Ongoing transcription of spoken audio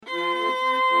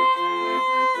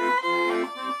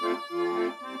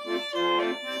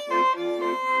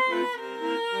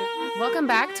Welcome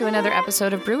back to another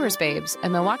episode of Brewers Babes, a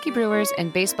Milwaukee Brewers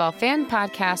and baseball fan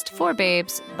podcast for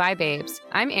babes by babes.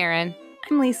 I'm Erin.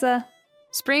 I'm Lisa.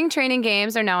 Spring training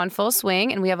games are now in full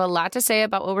swing, and we have a lot to say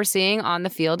about what we're seeing on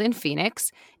the field in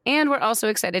Phoenix. And we're also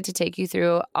excited to take you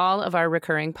through all of our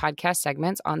recurring podcast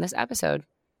segments on this episode.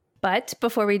 But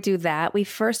before we do that, we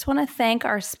first want to thank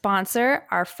our sponsor,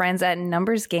 our friends at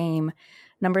Numbers Game.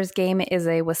 Numbers Game is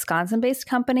a Wisconsin-based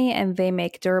company, and they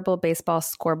make durable baseball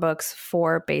scorebooks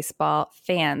for baseball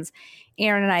fans.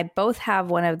 Erin and I both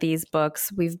have one of these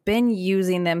books. We've been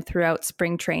using them throughout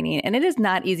spring training, and it is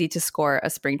not easy to score a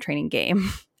spring training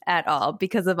game at all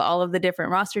because of all of the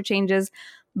different roster changes.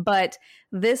 But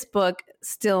this book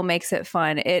still makes it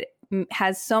fun. It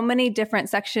has so many different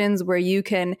sections where you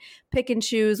can pick and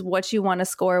choose what you want to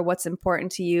score, what's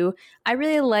important to you. I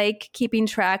really like keeping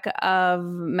track of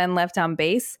men left on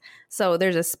base. So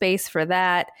there's a space for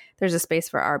that. There's a space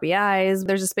for RBIs.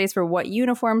 There's a space for what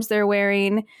uniforms they're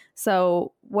wearing.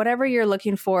 So whatever you're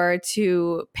looking for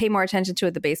to pay more attention to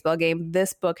at the baseball game,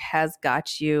 this book has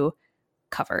got you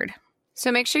covered. So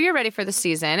make sure you're ready for the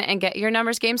season and get your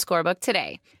Numbers Game scorebook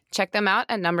today. Check them out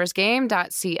at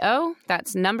numbersgame.co.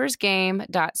 That's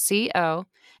numbersgame.co.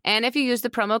 And if you use the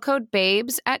promo code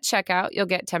BABES at checkout, you'll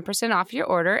get 10% off your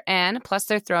order. And plus,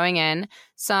 they're throwing in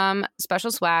some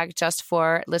special swag just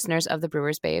for listeners of the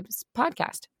Brewers Babes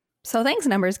podcast. So thanks,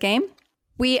 Numbers Game.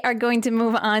 We are going to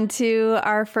move on to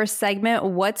our first segment,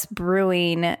 What's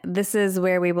Brewing? This is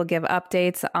where we will give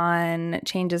updates on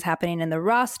changes happening in the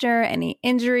roster, any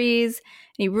injuries,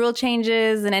 any rule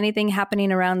changes, and anything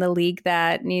happening around the league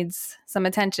that needs some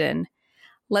attention.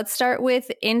 Let's start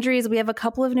with injuries. We have a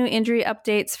couple of new injury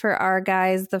updates for our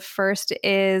guys. The first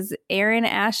is Aaron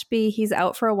Ashby. He's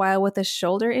out for a while with a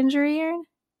shoulder injury, Aaron?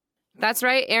 That's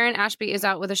right. Aaron Ashby is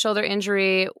out with a shoulder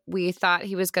injury. We thought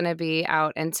he was going to be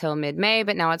out until mid-May,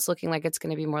 but now it's looking like it's going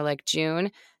to be more like June.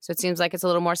 So it seems like it's a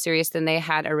little more serious than they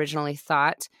had originally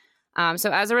thought. So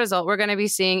as a result, we're going to be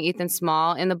seeing Ethan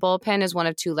Small in the bullpen as one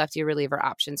of two lefty reliever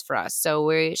options for us. So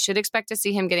we should expect to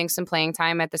see him getting some playing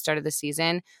time at the start of the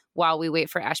season while we wait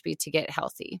for Ashby to get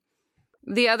healthy.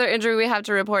 The other injury we have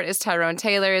to report is Tyrone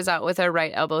Taylor is out with a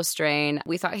right elbow strain.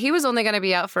 We thought he was only going to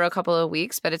be out for a couple of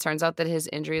weeks, but it turns out that his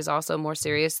injury is also more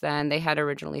serious than they had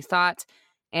originally thought.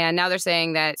 And now they're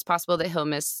saying that it's possible that he'll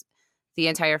miss the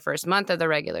entire first month of the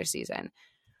regular season.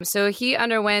 So he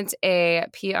underwent a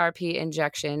PRP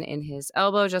injection in his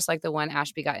elbow, just like the one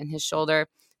Ashby got in his shoulder,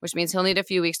 which means he'll need a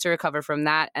few weeks to recover from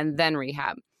that and then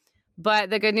rehab.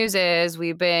 But the good news is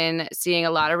we've been seeing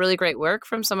a lot of really great work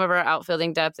from some of our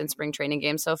outfielding depth in spring training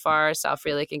games so far. Sal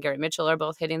Frelick and Garrett Mitchell are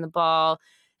both hitting the ball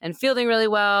and fielding really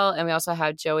well. And we also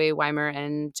have Joey Weimer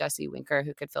and Jesse Winker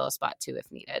who could fill a spot too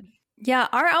if needed. Yeah,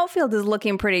 our outfield is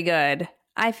looking pretty good.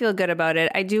 I feel good about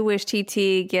it. I do wish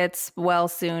TT gets well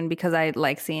soon because I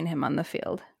like seeing him on the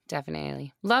field.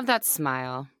 Definitely. Love that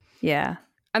smile. Yeah.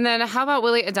 And then how about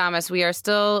Willy Adames? We are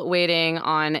still waiting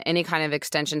on any kind of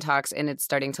extension talks, and it's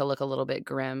starting to look a little bit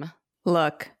grim.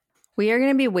 Look, we are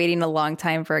going to be waiting a long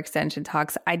time for extension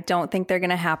talks. I don't think they're going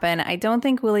to happen. I don't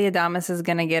think Willy Adames is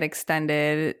going to get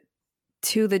extended,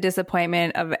 to the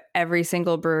disappointment of every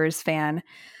single Brewers fan.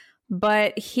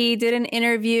 But he did an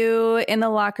interview in the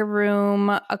locker room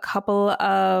a couple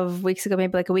of weeks ago,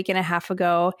 maybe like a week and a half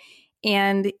ago.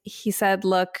 And he said,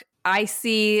 look, I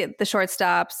see the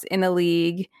shortstops in the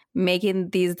league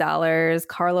making these dollars.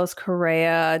 Carlos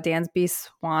Correa, Dansby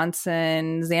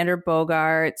Swanson, Xander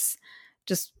Bogaerts,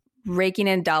 just raking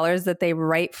in dollars that they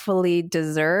rightfully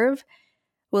deserve.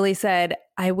 Willie said,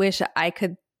 I wish I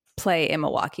could play in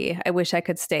Milwaukee. I wish I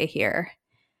could stay here.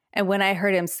 And when I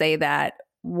heard him say that,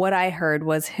 what I heard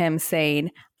was him saying,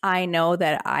 I know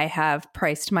that I have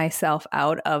priced myself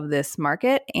out of this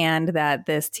market and that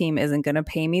this team isn't going to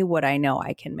pay me what I know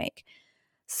I can make.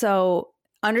 So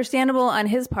understandable on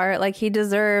his part, like he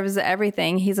deserves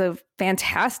everything. He's a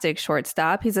fantastic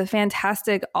shortstop. He's a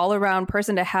fantastic all-around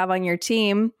person to have on your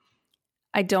team.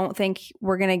 I don't think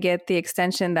we're going to get the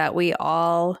extension that we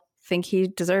all think he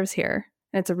deserves here.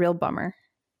 And it's a real bummer.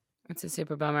 It's a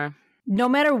super bummer. No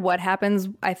matter what happens,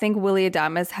 I think Willy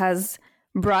Adames has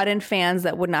brought in fans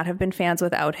that would not have been fans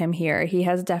without him here. He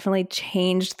has definitely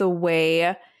changed the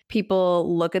way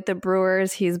people look at the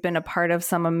Brewers. He's been a part of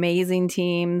some amazing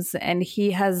teams, and he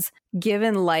has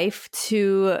given life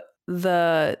to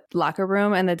the locker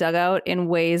room and the dugout in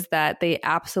ways that they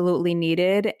absolutely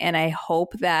needed. And I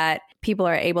hope that people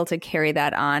are able to carry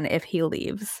that on if he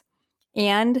leaves.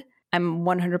 And I'm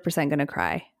 100% going to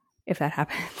cry if that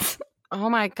happens. Oh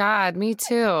my God, me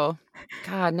too.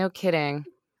 God, no kidding.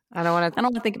 I don't want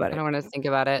to think about it. I don't want to think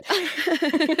about it.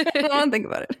 I don't want to think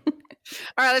about it.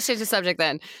 All right, let's change the subject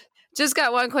then. Just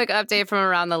got one quick update from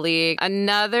around the league.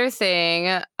 Another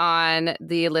thing on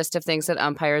the list of things that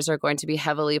umpires are going to be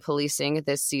heavily policing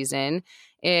this season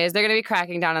is they're going to be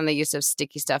cracking down on the use of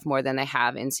sticky stuff more than they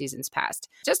have in seasons past.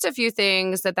 Just a few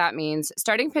things that means.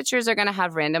 Starting pitchers are going to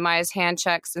have randomized hand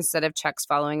checks instead of checks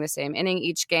following the same inning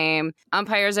each game.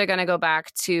 Umpires are going to go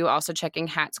back to also checking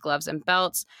hats, gloves, and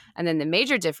belts. And then the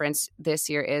major difference this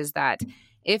year is that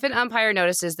if an umpire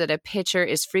notices that a pitcher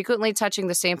is frequently touching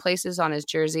the same places on his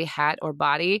jersey, hat, or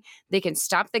body, they can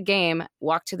stop the game,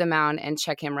 walk to the mound, and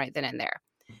check him right then and there.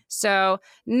 So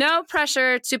no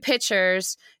pressure to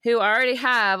pitchers who already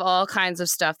have all kinds of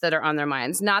stuff that are on their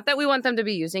minds. Not that we want them to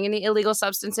be using any illegal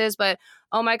substances, but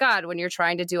oh my God, when you're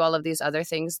trying to do all of these other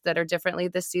things that are differently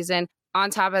this season,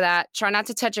 on top of that, try not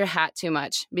to touch your hat too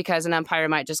much because an umpire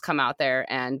might just come out there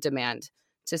and demand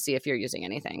to see if you're using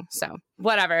anything. So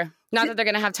whatever. Not that they're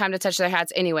going to have time to touch their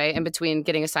hats anyway in between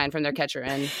getting a sign from their catcher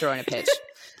and throwing a pitch.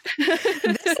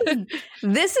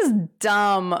 This is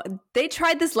dumb. They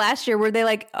tried this last year where they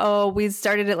like, oh, we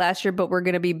started it last year, but we're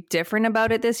going to be different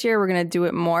about it this year. We're going to do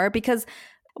it more because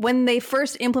when they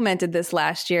first implemented this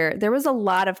last year, there was a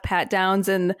lot of pat downs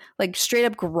and like straight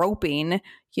up groping,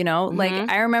 you know, like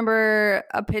I remember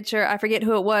a pitcher, I forget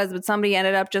who it was, but somebody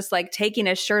ended up just like taking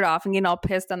his shirt off and getting all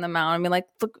pissed on the mound. I mean, like,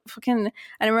 look, fucking,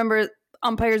 I remember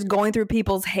umpires going through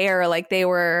people's hair like they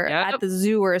were at the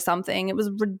zoo or something. It was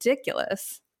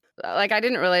ridiculous. Like, I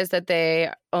didn't realize that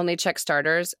they only check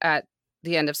starters at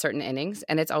the end of certain innings,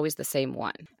 and it's always the same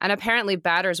one. And apparently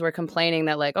batters were complaining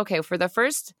that, like, okay, for the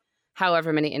first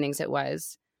however many innings it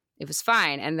was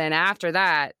fine. And then after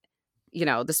that, you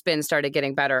know, the spin started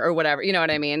getting better or whatever, you know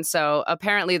what I mean? So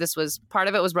apparently part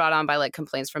of it was brought on by like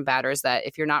complaints from batters that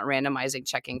if you're not randomizing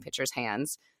checking pitchers'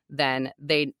 hands, then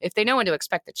if they know when to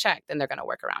expect the check, then they're going to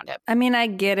work around it. I mean, I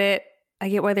get it. I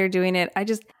get why they're doing it.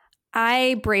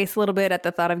 I brace a little bit at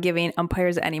the thought of giving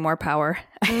umpires any more power.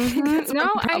 No,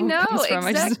 I know.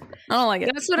 Exactly. I don't like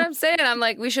it. That's what I'm saying. I'm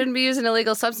like, we shouldn't be using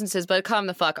illegal substances, but come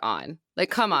the fuck on. Like,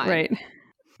 come on. Right.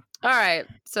 All right.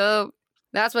 So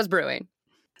that's what's brewing.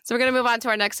 So we're going to move on to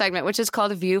our next segment, which is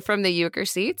called View from the Euchre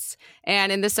Seats.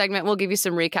 And in this segment, we'll give you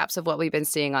some recaps of what we've been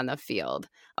seeing on the field.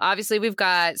 Obviously, we've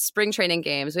got spring training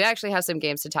games. We actually have some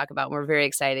games to talk about, and we're very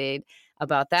excited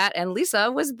about that. And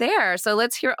Lisa was there. So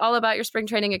let's hear all about your spring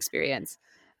training experience.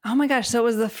 Oh my gosh. So it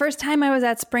was the first time I was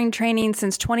at spring training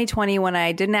since 2020 when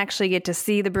I didn't actually get to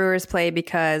see the Brewers play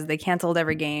because they canceled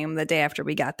every game the day after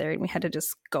we got there and we had to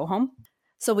just go home.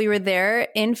 So we were there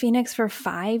in Phoenix for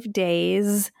 5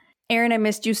 days. Aaron, I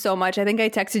missed you so much. I think I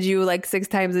texted you like 6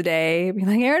 times a day. Being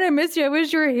like, Aaron, I missed you. I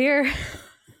wish you were here.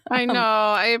 I know.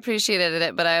 I appreciated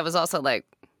it, but I was also like,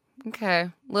 okay,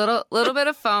 little bit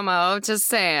of FOMO, just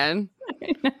saying.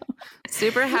 I know.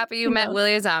 Super happy you met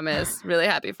Willie Adames. Really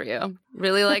happy for you.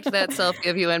 Really liked that selfie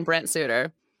of you and Brent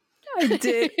Suter. I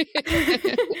did.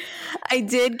 I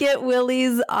did get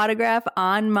Willie's autograph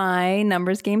on my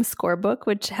numbers game scorebook,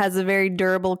 which has a very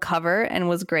durable cover and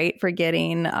was great for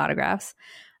getting autographs.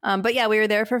 But yeah, we were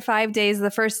there for 5 days.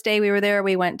 The first day we were there,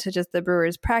 we went to just the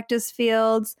Brewers practice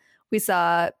fields. We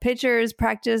saw pitchers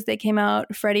practice. They came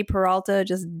out. Freddie Peralta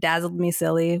just dazzled me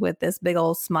silly with this big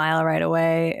old smile right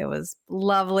away. It was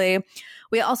lovely.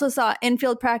 We also saw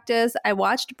infield practice. I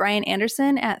watched Brian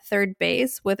Anderson at third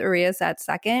base with Urias at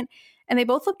second, and they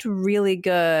both looked really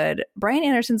good. Brian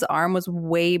Anderson's arm was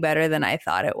way better than I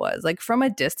thought it was. Like from a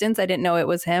distance, I didn't know it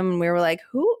was him. And we were like,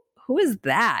 who is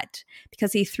that?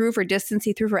 Because he threw for distance,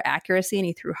 he threw for accuracy, and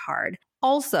he threw hard.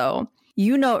 Also,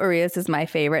 you know Urias is my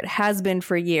favorite, has been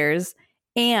for years,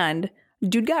 and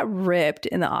dude got ripped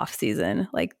in the offseason.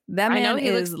 Like, that man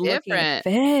is looking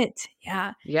fit.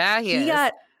 Yeah. Yeah,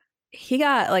 he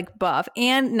got like buff,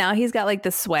 and now he's got like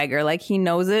the swagger. Like, he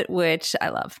knows it, which I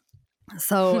love.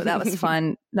 So that was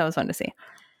fun. That was fun to see.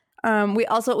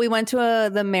 We went to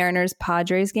the Mariners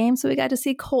Padres game, so we got to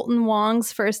see Colton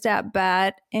Wong's first at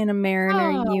bat in a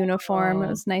Mariner uniform. It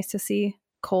was nice to see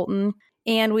Colton.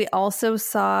 And we also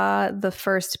saw the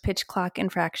first pitch clock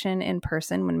infraction in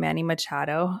person when Manny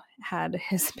Machado had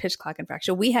his pitch clock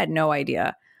infraction. We had no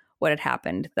idea what had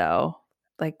happened, though.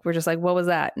 Like, we're just like, what was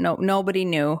that? No, nobody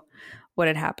knew what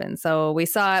had happened. So we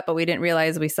saw it, but we didn't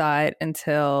realize we saw it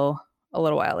until a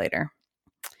little while later.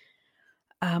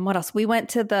 What else? We went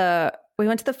to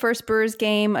the first Brewers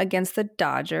game against the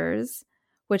Dodgers,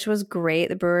 which was great.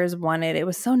 The Brewers won it. It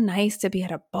was so nice to be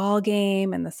at a ball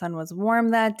game, and the sun was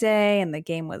warm that day, and the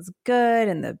game was good,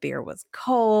 and the beer was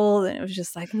cold, and it was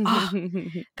just like,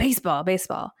 baseball.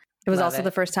 It was also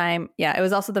the first time. Yeah, it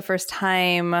was also the first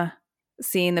time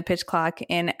seeing the pitch clock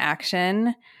in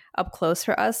action. up close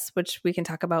for us, which we can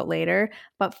talk about later.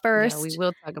 But first, we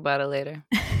will talk about it later.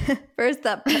 First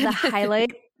up, the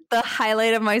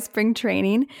highlight of my spring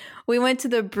training. We went to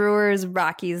the Brewers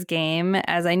Rockies game,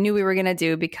 as I knew we were going to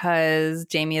do because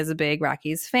Jamie is a big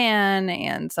Rockies fan.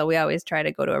 And so we always try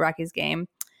to go to a Rockies game.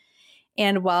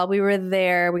 And while we were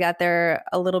there, we got there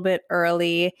a little bit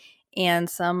early, and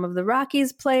some of the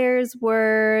Rockies players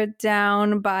were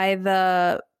down by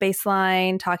the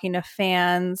baseline talking to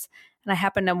fans. And I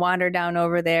happened to wander down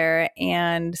over there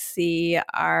and see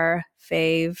our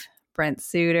fave, Brent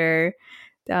Suter,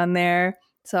 down there.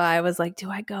 So I was like, do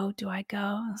I go? I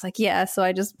was like, yeah. So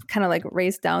I just kind of like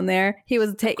raced down there. He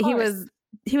was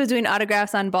doing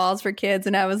autographs on balls for kids,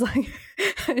 and I was like,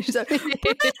 she's like, can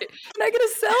I get a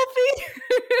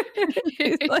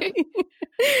selfie?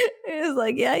 he's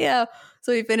like, yeah.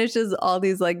 So he finishes all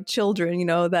these like children, you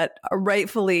know, that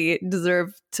rightfully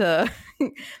deserve to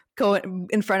go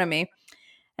in front of me.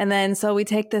 And then so we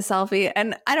take the selfie,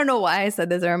 and I don't know why I said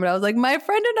this, Aaron, but I was like, my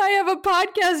friend and I have a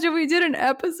podcast and we did an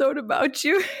episode about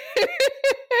you.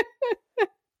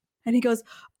 And he goes,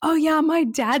 oh yeah, my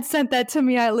dad sent that to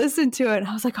me. I listened to it. And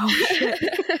I was like, oh shit.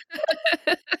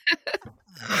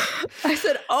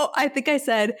 I think I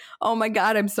said, oh my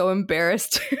God, I'm so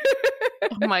embarrassed.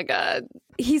 Oh my God.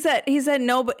 He said,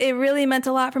 no, but it really meant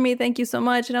a lot for me. Thank you so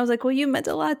much. And I was like, well, you meant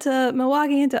a lot to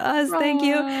Milwaukee and to us. Thank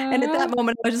you. And at that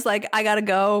moment, I was just like, I got to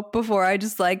go before I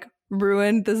just like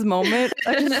ruined this moment.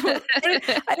 I didn't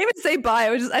even say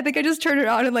bye. I think I just turned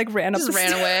around and like ran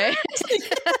away.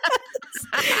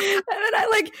 And then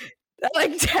I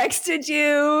texted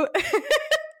you.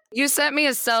 You sent me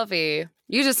a selfie.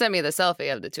 You just sent me the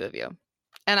selfie of the two of you.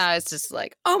 And I was just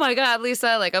like, oh my God,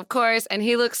 Lisa, like, of course. And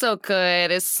he looks so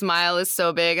good. His smile is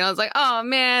so big. And I was like, oh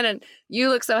man. And you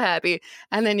look so happy.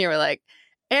 And then you were like,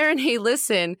 Aaron, hey,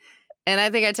 listen. And I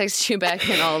think I texted you back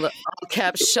in all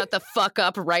caps, shut the fuck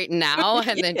up right now.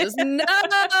 And then just, no.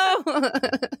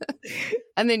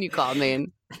 And then you called me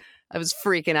and I was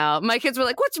freaking out. My kids were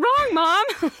like, what's wrong, Mom?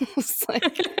 I was like,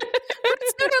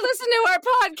 let's go to listen to our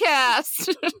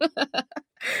podcast.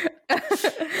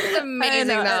 It's amazing,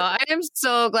 though. I am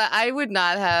so glad. I would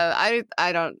not have,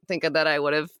 I don't think that I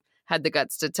would have had the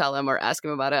guts to tell him or ask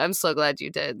him about it. I'm so glad you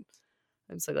did.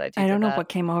 I'm so glad you did. I don't know what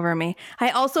came over me. I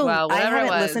haven't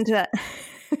listened to that.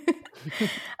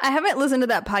 I haven't listened to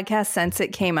that podcast since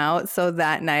it came out. So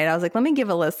that night I was like, let me give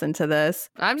a listen to this.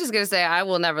 I'm just going to say I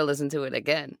will never listen to it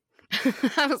again.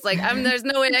 I was like, there's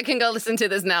no way I can go listen to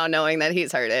this now knowing that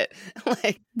he's heard it.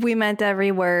 Like, we meant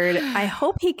every word. I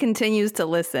hope he continues to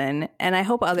listen, and I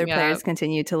hope other players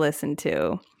continue to listen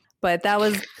too. But that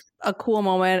was a cool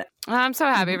moment. I'm so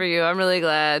happy for you. I'm really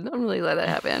glad. That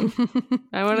happened.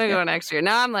 I want to go next year.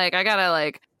 Now I'm like, I gotta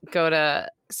like go to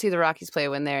see the Rockies play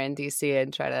when they're in DC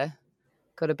and try to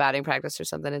go to batting practice or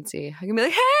something and see. I can be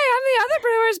like, hey, I'm the other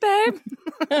Brewers, babe.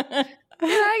 Can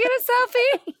I get a selfie?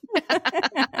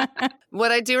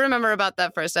 What I do remember about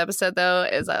that first episode, though,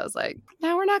 is I was like,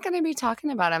 no, we're not going to be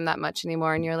talking about him that much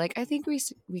anymore. And you're like, I think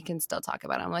we can still talk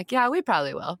about him. I'm like, yeah, we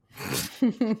probably will.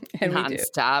 And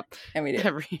nonstop. And we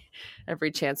do.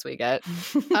 Every chance we get.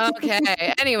 Okay.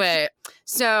 Anyway,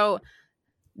 so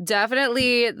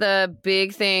definitely the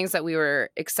big things that we were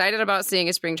excited about seeing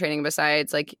in spring training,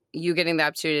 besides like you getting the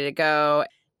opportunity to go,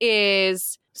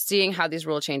 is seeing how these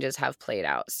rule changes have played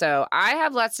out. So I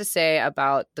have lots to say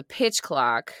about the pitch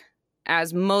clock,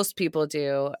 as most people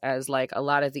do, as like a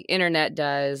lot of the internet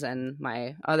does, and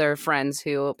my other friends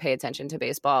who pay attention to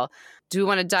baseball. Do we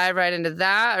want to dive right into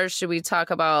that, or should we talk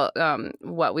about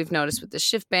what we've noticed with the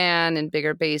shift ban and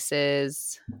bigger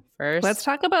bases first? Let's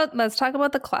talk about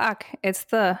the clock. It's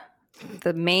the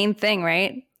main thing,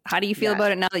 right? How do you feel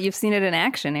about it now that you've seen it in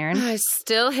action, Aaron? I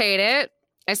still hate it.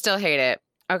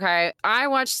 Okay, I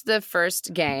watched the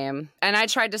first game and I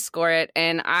tried to score it,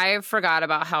 and I forgot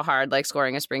about how hard like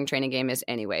scoring a spring training game is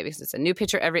anyway, because it's a new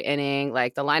pitcher every inning,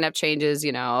 like the lineup changes,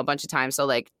 you know, a bunch of times. So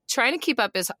like trying to keep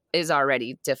up is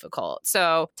already difficult.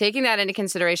 So taking that into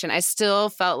consideration, I still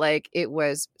felt like it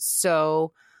was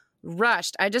so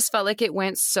rushed. I just felt like it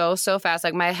went so fast.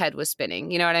 Like my head was spinning,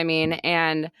 you know what I mean?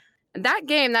 And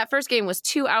that first game was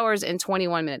 2 hours and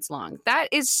 21 minutes long. That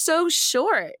is so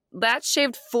short. That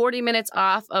shaved 40 minutes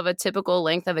off of a typical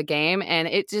length of a game. And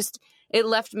it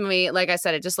left me, like I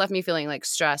said, it just left me feeling like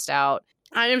stressed out.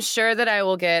 I am sure that I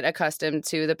will get accustomed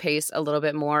to the pace a little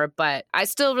bit more, but I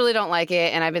still really don't like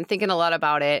it. And I've been thinking a lot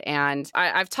about it. And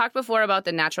I've talked before about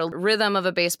the natural rhythm of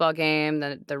a baseball game,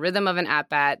 the rhythm of an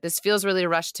at-bat. This feels really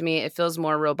rushed to me. It feels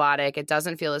more robotic. It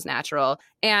doesn't feel as natural.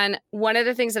 And one of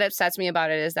the things that upsets me about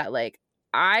it is that, like,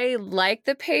 I liked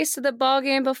the pace of the ball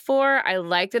game before. I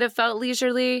liked that it felt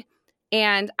leisurely.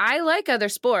 And I like other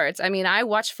sports. I mean, I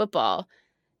watch football,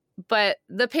 but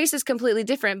the pace is completely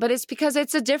different. But it's because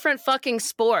it's a different fucking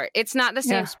sport. It's not the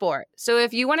same sport. So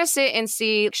if you want to sit and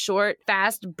see short,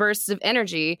 fast bursts of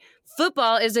energy,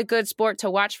 football is a good sport to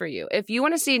watch for you. If you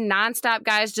want to see nonstop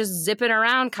guys just zipping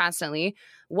around constantly,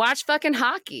 watch fucking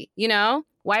hockey, you know?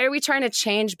 Why are we trying to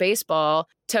change baseball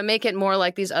to make it more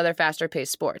like these other faster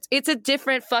paced sports? It's a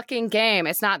different fucking game.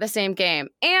 It's not the same game.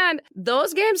 And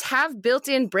those games have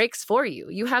built-in breaks for you.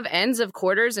 You have ends of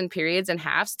quarters and periods and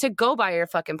halves to go buy your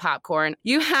fucking popcorn.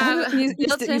 You have...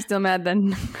 You're still mad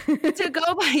then. to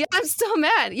go buy... Yeah, I'm still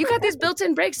mad. You got these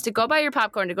built-in breaks to go buy your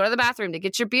popcorn, to go to the bathroom, to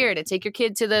get your beer, to take your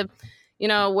kid to the... you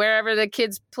know, wherever the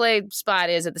kids' play spot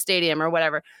is at the stadium or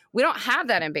whatever. We don't have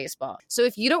that in baseball. So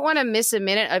if you don't want to miss a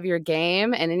minute of your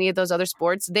game and any of those other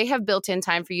sports, they have built-in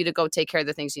time for you to go take care of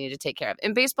the things you need to take care of.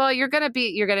 In baseball, you're gonna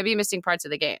be missing parts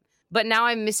of the game. But now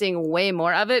I'm missing way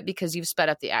more of it because you've sped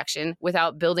up the action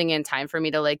without building in time for me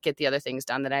to like get the other things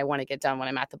done that I want to get done when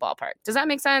I'm at the ballpark. Does that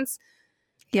make sense?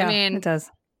 Yeah, I mean, it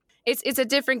does. It's a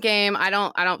different game. I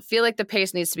don't feel like the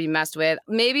pace needs to be messed with.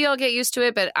 Maybe I'll get used to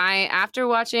it, but after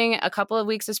watching a couple of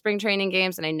weeks of spring training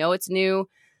games, and I know it's new,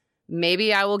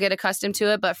 maybe I will get accustomed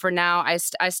to it. But for now, I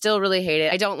still really hate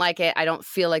it. I don't like it. I don't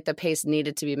feel like the pace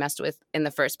needed to be messed with in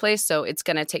the first place. So it's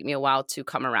going to take me a while to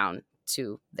come around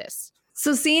to this.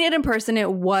 So seeing it in person,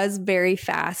 it was very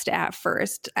fast at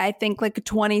first. I think like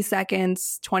 20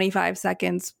 seconds, 25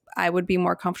 seconds, I would be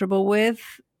more comfortable with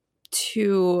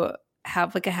to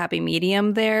have like a happy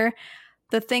medium there.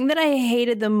 The thing that I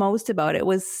hated the most about it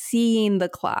was seeing the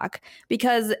clock,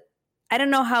 because I don't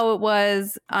know how it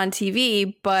was on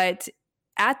TV, but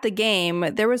at the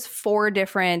game, there was 4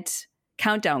 different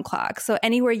countdown clocks. So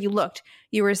anywhere you looked,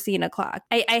 you were seeing a clock.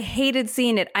 I hated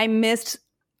seeing it. I missed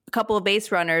a couple of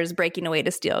base runners breaking away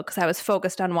to steal because I was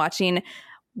focused on watching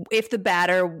if the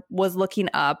batter was looking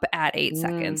up at 8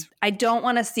 seconds. I don't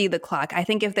want to see the clock. I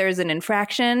think if there's an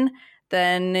infraction,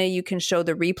 then you can show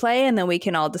the replay and then we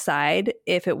can all decide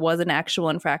if it was an actual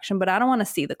infraction. But I don't want to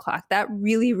see the clock. That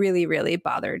really, really, really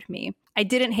bothered me. I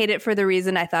didn't hate it for the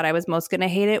reason I thought I was most going to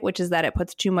hate it, which is that it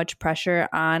puts too much pressure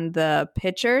on the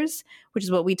pitchers, which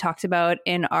is what we talked about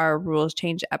in our rules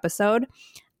change episode.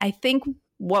 I think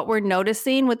what we're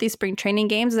noticing with these spring training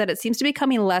games is that it seems to be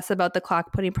becoming less about the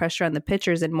clock putting pressure on the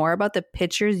pitchers and more about the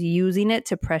pitchers using it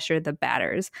to pressure the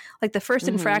batters. Like the first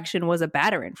infraction was a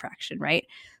batter infraction, right?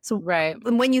 So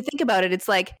when you think about it, it's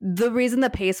like the reason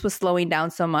the pace was slowing down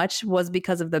so much was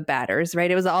because of the batters, right?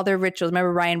 It was all their rituals.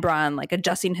 Remember Ryan Braun, like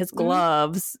adjusting his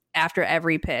gloves after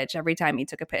every pitch, every time he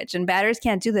took a pitch. And batters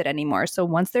can't do that anymore. So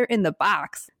once they're in the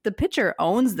box, the pitcher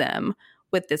owns them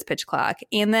with this pitch clock.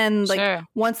 And then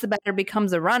once the batter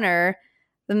becomes a runner,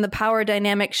 then the power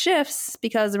dynamic shifts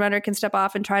because the runner can step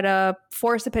off and try to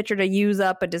force the pitcher to use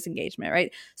up a disengagement,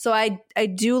 right? So I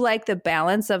do like the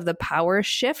balance of the power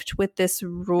shift with this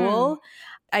rule.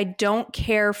 I don't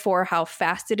care for how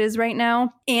fast it is right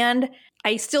now. And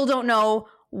I still don't know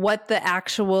what the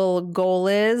actual goal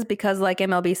is because like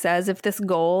MLB says, if this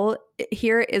goal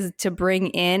here is to bring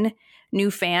in new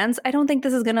fans, I don't think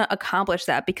this is going to accomplish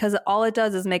that because all it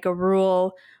does is make a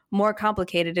rule more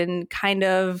complicated and kind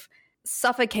of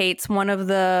suffocates one of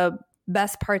the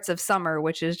best parts of summer,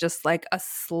 which is just like a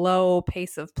slow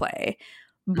pace of play.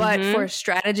 But for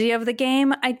strategy of the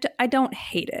game, I don't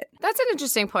hate it. That's an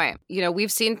interesting point. You know,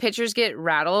 we've seen pitchers get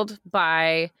rattled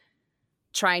by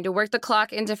trying to work the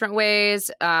clock in different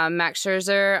ways. Max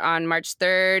Scherzer on March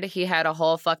 3rd, he had a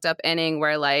whole fucked up inning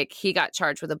where like he got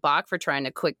charged with a balk for trying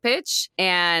to quick pitch.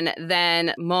 And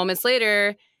then moments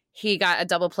later, he got a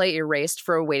double play erased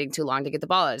for waiting too long to get the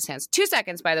ball out of his hands. 2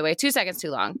 seconds, by the way, 2 seconds too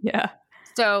long. Yeah.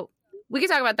 So we can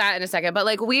talk about that in a second. But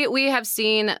like we have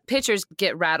seen pitchers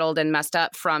get rattled and messed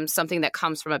up from something that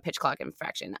comes from a pitch clock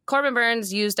infraction. Corbin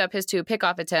Burns used up his 2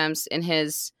 pickoff attempts in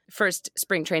his first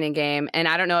spring training game. And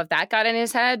I don't know if that got in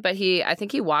his head, but I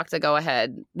think he walked the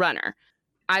go-ahead runner.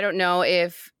 I don't know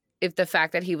if the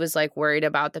fact that he was like worried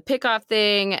about the pickoff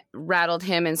thing rattled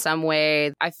him in some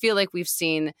way. I feel like we've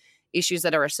seen issues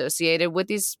that are associated with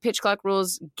these pitch clock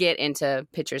rules get into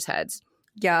pitchers' heads.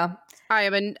 Yeah.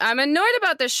 I'm annoyed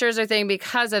about this Scherzer thing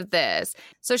because of this.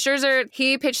 So Scherzer,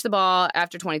 he pitched the ball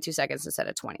after 22 seconds instead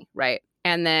of 20, right?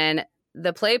 And then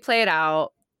the play played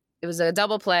out. It was a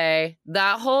double play.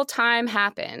 That whole time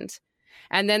happened.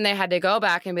 And then they had to go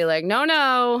back and be like, no,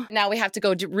 now we have to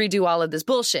go redo all of this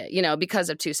bullshit, you know, because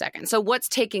of 2 seconds. So what's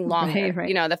taking longer? Right.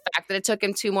 You know, the fact that it took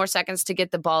him 2 more seconds to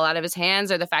get the ball out of his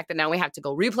hands, or the fact that now we have to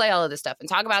go replay all of this stuff and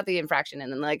talk about the infraction and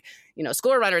then like, you know,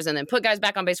 score runners and then put guys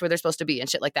back on base where they're supposed to be and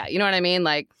shit like that. You know what I mean?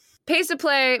 Like, Pace of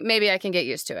play, maybe I can get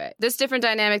used to it. This different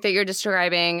dynamic that you're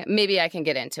describing, maybe I can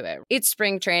get into it. It's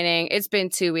spring training. It's been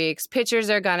 2 weeks. Pitchers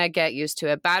are going to get used to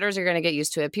it. Batters are going to get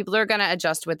used to it. People are going to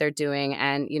adjust what they're doing.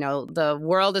 And, you know, the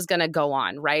world is going to go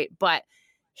on, right? But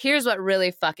here's what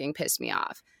really fucking pissed me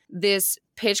off. This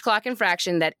pitch clock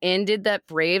infraction that ended that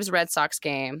Braves-Red Sox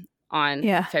game on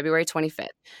February 25th.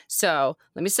 So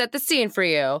let me set the scene for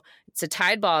you. It's a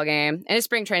tied ball game. And it's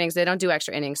spring training, so they don't do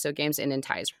extra innings, so games end in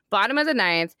ties. Bottom of the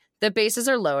ninth, the bases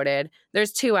are loaded.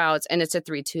 There's 2 outs, and it's a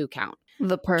 3-2 count.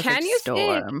 The perfect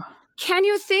storm. Can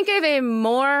you think of a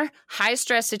more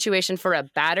high-stress situation for a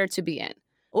batter to be in?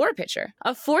 Or a pitcher?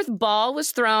 A 4th ball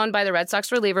was thrown by the Red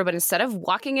Sox reliever, but instead of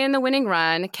walking in the winning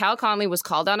run, Cal Conley was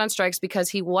called out on strikes because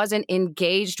he wasn't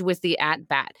engaged with the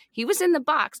at-bat. He was in the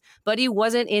box, but he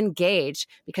wasn't engaged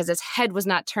because his head was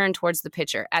not turned towards the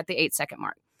pitcher at the 8-second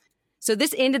mark. So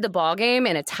this ended the ball game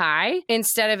in a tie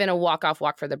instead of in a walk-off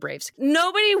walk for the Braves.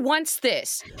 Nobody wants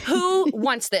this. Who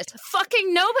wants this?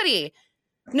 Fucking nobody.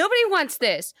 Nobody wants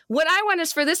this. What I want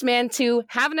is for this man to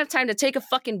have enough time to take a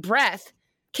fucking breath.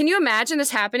 Can you imagine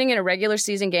this happening in a regular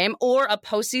season game or a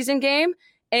postseason game,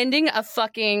 ending a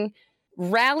fucking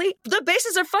rally? The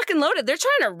bases are fucking loaded. They're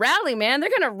trying to rally, man. They're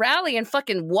going to rally and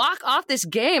fucking walk off this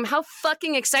game. How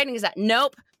fucking exciting is that?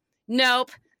 Nope.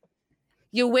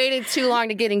 You waited too long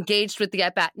to get engaged with the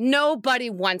at-bat. Nobody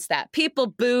wants that. People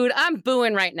booed. I'm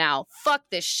booing right now. Fuck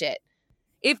this shit.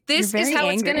 If this is how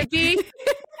it's going to be,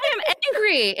 I am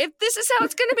angry. If this is how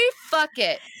it's going to be, fuck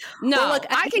it. No, well, look,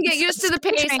 I can get used to the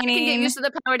pace. I can get used to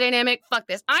the power dynamic. Fuck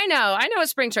this. I know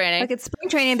it's spring training. Like, it's spring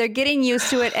training. They're getting used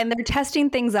to it, and they're testing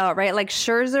things out, right? Like,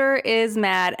 Scherzer is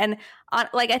mad. And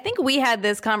I think we had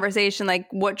this conversation, like,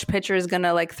 which pitcher is going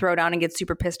to, like, throw down and get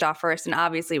super pissed off first. And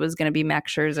obviously it was going to be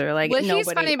Max Scherzer. Like, well,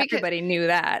 everybody knew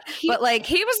that. But, like,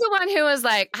 he was the one who was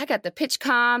like, I got the pitch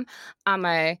comm on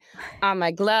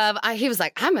my glove. He was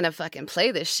like, I'm going to fucking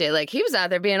play this shit. Like, he was out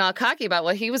there being all cocky about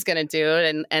what he was going to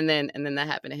do. And then that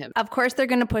happened to him. Of course they're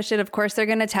going to push it. Of course they're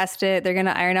going to test it. They're going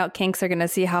to iron out kinks. They're going to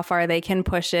see how far they can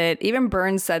push it. Even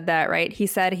Burns said that, right? He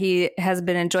said he has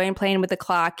been enjoying playing with the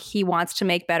clock. He wants to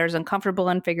make batters uncomfortable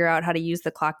and figure out how to use the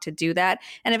clock to do that.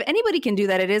 And if anybody can do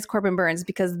that, it is Corbin Burns,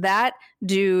 because that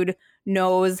dude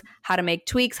knows how to make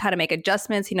tweaks, how to make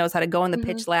adjustments. He knows how to go in the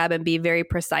pitch lab and be very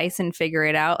precise and figure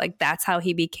it out. Like, that's how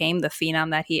he became the phenom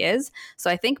that he is.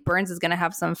 So I think Burns is going to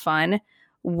have some fun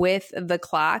with the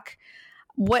clock.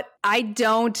 What I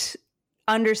don't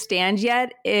understand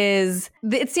yet is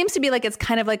it seems to be like it's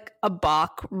kind of like a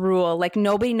balk rule. Like,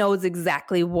 nobody knows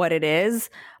exactly what it is,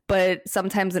 but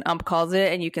sometimes an ump calls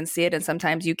it and you can see it, and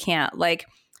sometimes you can't. Like,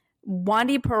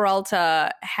 Wandy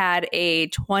Peralta had a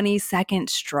 20-second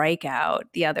strikeout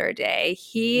the other day.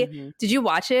 Did you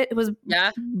watch it? It was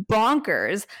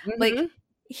bonkers. Like,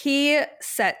 he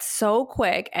set so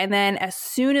quick, and then as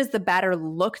soon as the batter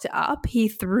looked up, he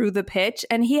threw the pitch,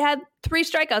 and he had 3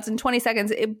 strikeouts in 20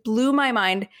 seconds. It blew my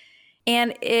mind.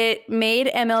 And it made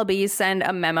MLB send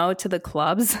a memo to the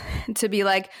clubs to be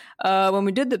like, when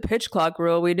we did the pitch clock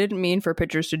rule, we didn't mean for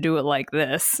pitchers to do it like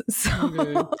this.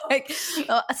 So,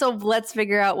 so let's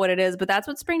figure out what it is. But that's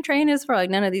what spring training is for. Like,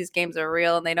 none of these games are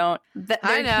real, and they're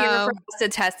here for us to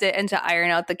test it and to iron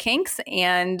out the kinks.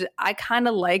 And I kind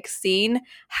of like seeing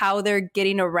how they're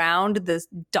getting around this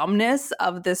dumbness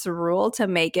of this rule to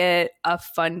make it a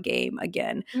fun game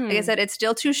again. Like I said, it's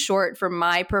still too short for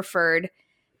my preferred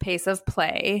pace of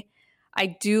play.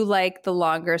 I do like the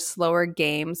longer, slower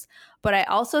games, but I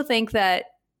also think that,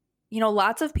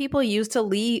 lots of people used to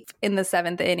leave in the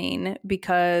 7th inning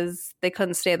because they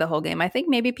couldn't stay the whole game. I think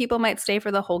maybe people might stay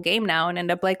for the whole game now and end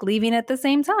up like leaving at the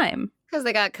same time. Because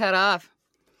they got cut off.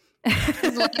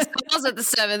 Calls at the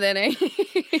 7th inning.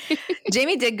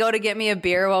 Jamie did go to get me a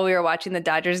beer while we were watching the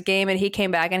Dodgers game, and he came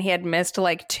back and he had missed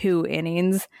like 2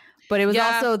 innings. But it was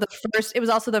also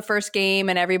the first game,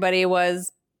 and everybody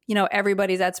was,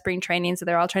 everybody's at spring training, so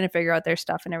they're all trying to figure out their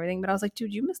stuff and everything. But I was like,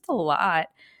 dude, you missed a lot.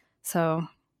 So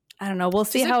I don't know. We'll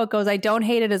see how it goes. I don't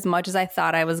hate it as much as I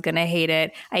thought I was going to hate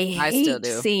it. I hate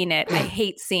seeing it. I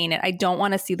hate seeing it. I don't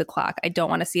want to see the clock. I don't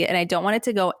want to see it. And I don't want it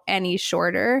to go any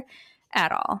shorter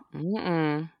at all.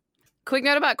 Quick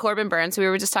note about Corbin Burns, who we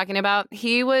were just talking about.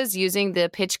 He was using the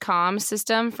pitch comm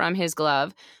system from his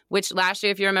glove, which last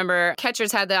year, if you remember,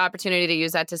 catchers had the opportunity to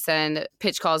use that to send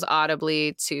pitch calls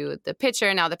audibly to the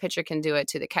pitcher. Now the pitcher can do it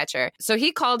to the catcher. So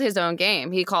he called his own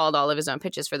game. He called all of his own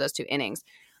pitches for those 2 innings.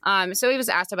 So he was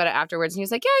asked about it afterwards, and he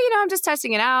was like, yeah, I'm just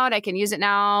testing it out. I can use it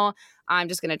now. I'm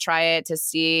just going to try it to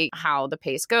see how the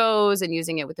pace goes and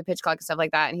using it with the pitch clock and stuff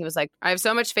like that. And he was like, I have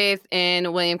so much faith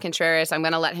in William Contreras. I'm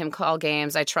going to let him call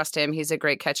games. I trust him. He's a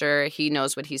great catcher. He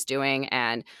knows what he's doing.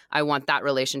 And I want that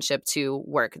relationship to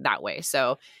work that way.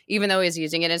 So even though he's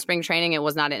using it in spring training, it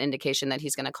was not an indication that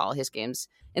he's going to call his games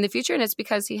in the future. And it's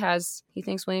because he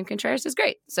thinks William Contreras is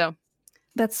great. So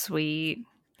that's sweet.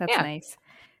 That's nice.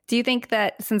 Do you think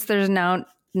that since there's now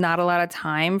not a lot of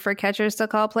time for catchers to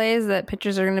call plays, that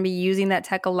pitchers are going to be using that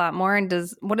tech a lot more? And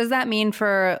what does that mean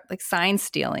for like sign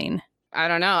stealing? I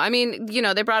don't know. I mean,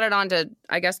 they brought it on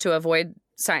to avoid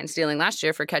sign stealing last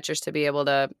year for catchers to be able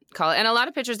to call it. And a lot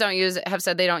of pitchers have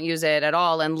said they don't use it at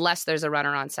all unless there's a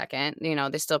runner on second.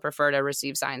 They still prefer to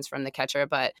receive signs from the catcher.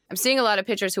 But I'm seeing a lot of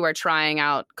pitchers who are trying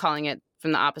out calling it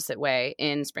from the opposite way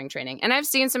in spring training. And I've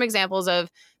seen some examples of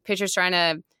pitchers trying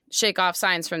to shake off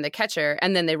signs from the catcher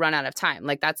and then they run out of time.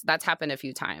 Like that's happened a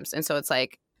few times. And so it's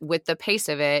like with the pace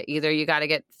of it, either you got to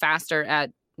get faster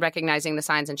at recognizing the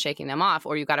signs and shaking them off,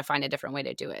 or you got to find a different way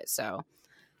to do it. So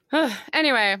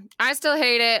anyway, I still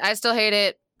hate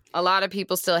it. A lot of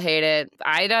people still hate it.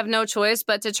 I'd have no choice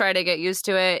but to try to get used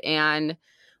to it, and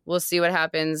we'll see what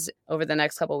happens over the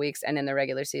next couple weeks and in the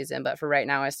regular season. But for right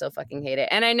now, I still fucking hate it.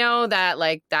 And I know that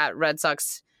like that Red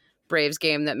Sox Braves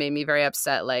game that made me very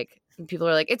upset, like people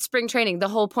are like, it's spring training. The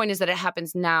whole point is that it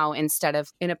happens now instead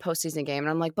of in a postseason game. And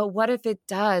I'm like, but what if it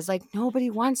does? Like,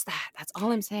 nobody wants that. That's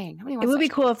all I'm saying. Nobody wants it would be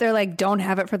cool if they're like, don't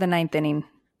have it for the ninth inning.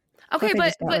 Okay,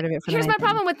 but here's my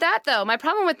problem with that, though. My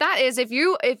problem with that is if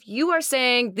you are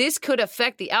saying this could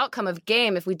affect the outcome of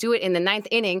game if we do it in the ninth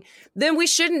inning, then we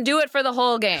shouldn't do it for the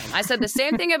whole game. I said the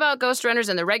same thing about ghost runners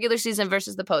in the regular season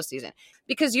versus the postseason,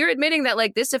 because you're admitting that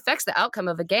like this affects the outcome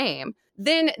of a game.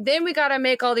 Then we got to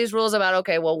make all these rules about,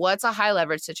 okay, well, what's a high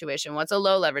leverage situation? What's a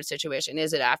low leverage situation?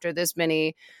 Is it after this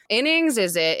many innings?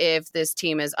 Is it if this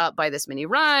team is up by this many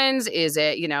runs? Is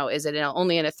it,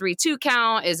 only in a 3-2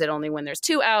 count? Is it only when there's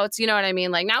 2 outs? You know what I mean?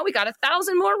 Like now we got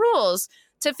 1,000 more rules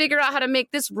to figure out how to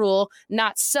make this rule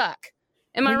not suck.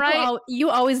 Am I right? You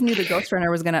always knew the ghost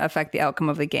runner was going to affect the outcome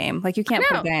of the game. Like you can't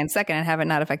put a guy in second and have it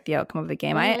not affect the outcome of the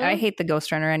game. Mm-hmm. I hate the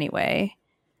ghost runner anyway.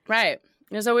 Right.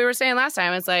 And so we were saying last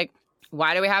time, it's like,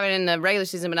 why do we have it in the regular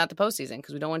season but not the postseason?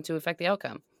 Because we don't want to affect the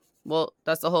outcome. Well,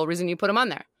 that's the whole reason you put them on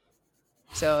there.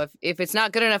 So if it's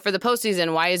not good enough for the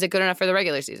postseason, why is it good enough for the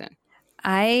regular season?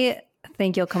 I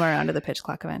think you'll come around to the pitch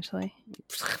clock eventually.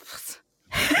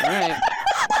 All right.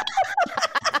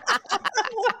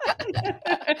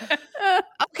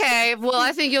 Okay, well,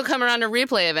 I think you'll come around to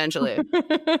replay eventually.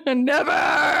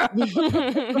 Never!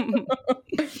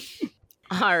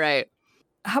 All right.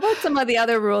 How about some of the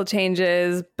other rule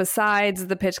changes besides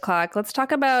the pitch clock? Let's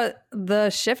talk about the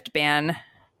shift ban.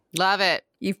 Love it.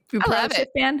 You proud of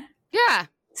shift ban? Yeah.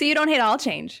 So you don't hate all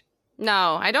change?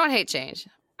 No, I don't hate change.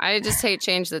 I just hate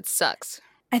change that sucks.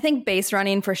 I think base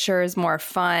running for sure is more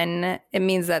fun. It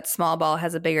means that small ball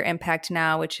has a bigger impact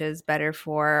now, which is better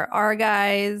for our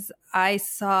guys. I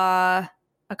saw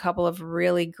a couple of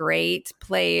really great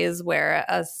plays where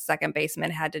a second baseman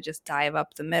had to just dive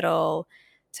up the middle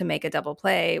to make a double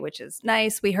play, which is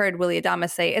nice. We heard Willy Adames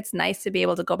say it's nice to be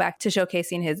able to go back to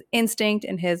showcasing his instinct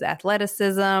and his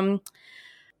athleticism.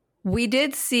 We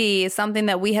did see something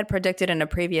that we had predicted in a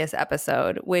previous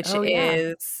episode, which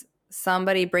is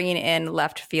somebody bringing in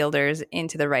left fielders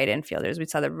into the right infielders. We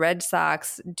saw the Red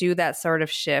Sox do that sort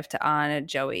of shift on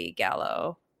Joey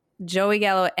Gallo. Joey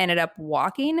Gallo ended up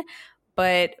walking,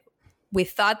 but we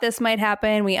thought this might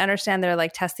happen. We understand they're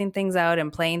like testing things out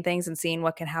and playing things and seeing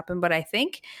what can happen. But I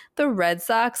think the Red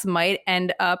Sox might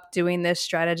end up doing this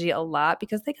strategy a lot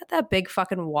because they got that big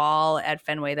fucking wall at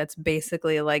Fenway that's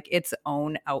basically like its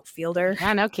own outfielder.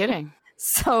 Yeah, no kidding.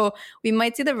 So we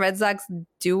might see the Red Sox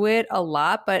do it a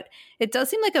lot, but it does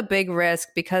seem like a big risk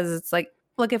because it's like,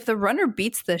 look, if the runner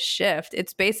beats the shift,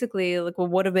 it's basically like what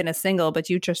would have been a single, but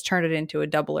you just turned it into a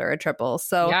double or a triple.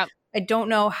 So I don't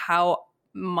know how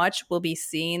much we'll be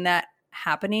seeing that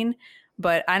happening,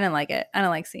 but I didn't like it. I don't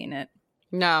like seeing it.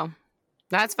 No,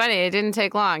 that's funny. It didn't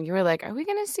take long. You were like, are we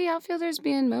going to see outfielders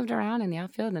being moved around in the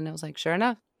outfield? And it was like, sure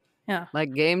enough. Yeah.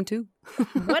 Like game 2.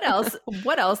 What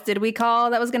else did we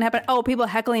call that was going to happen? Oh, people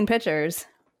heckling pitchers.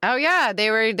 Oh yeah.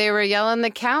 They were yelling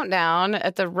the countdown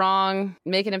at the wrong,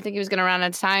 making him think he was going to run out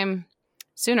of time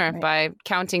sooner by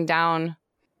counting down.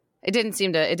 It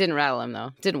didn't rattle him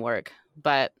though. It didn't work,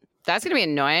 but that's going to be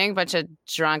annoying. Bunch of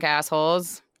drunk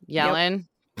assholes yelling.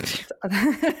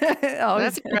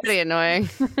 That's pretty annoying.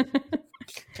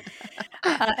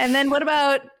 And then what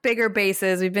about bigger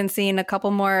bases? We've been seeing a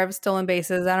couple more of stolen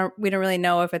bases. We don't really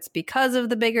know if it's because of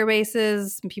the bigger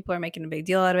bases. Some people are making a big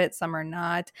deal out of it. Some are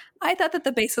not. I thought that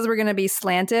the bases were going to be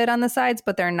slanted on the sides,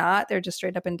 but they're not. They're just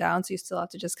straight up and down. So you still have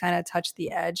to just kind of touch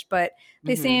the edge. But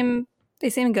they seem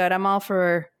good. I'm all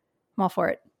for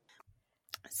it.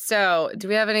 So, do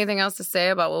we have anything else to say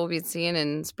about what we'll be seeing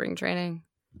in spring training?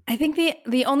 I think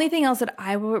the only thing else that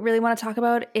I would really want to talk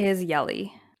about is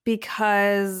Yelly,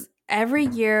 because every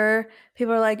year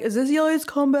people are like, is this Yelly's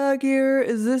comeback year?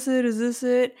 Is this it? Is this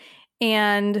it?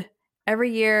 And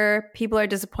every year people are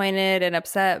disappointed and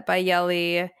upset by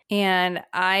Yelly. And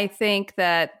I think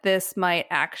that this might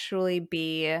actually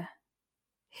be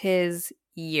his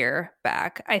year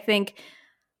back. I think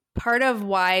part of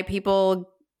why people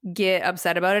get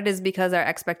upset about it is because our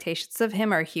expectations of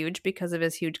him are huge because of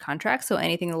his huge contract. So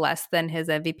anything less than his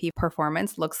MVP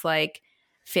performance looks like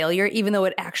failure, even though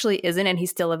it actually isn't, and he's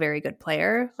still a very good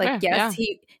player.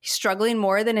 He's struggling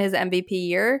more than his MVP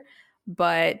year,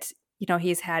 but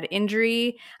he's had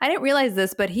injury. I didn't realize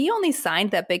this, but he only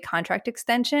signed that big contract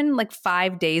extension like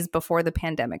 5 days before the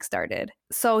pandemic started.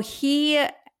 So he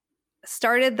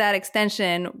started that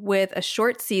extension with a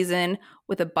short season,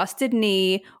 with a busted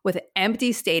knee, with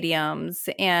empty stadiums.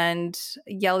 And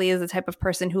Yelly is the type of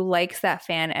person who likes that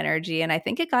fan energy. And I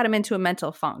think it got him into a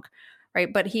mental funk,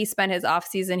 right? But he spent his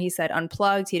offseason, he said,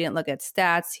 unplugged. He didn't look at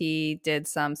stats. He did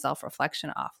some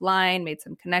self-reflection offline, made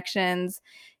some connections.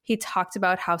 He talked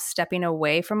about how stepping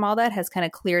away from all that has kind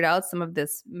of cleared out some of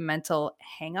this mental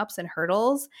hangups and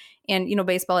hurdles. And,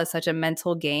 baseball is such a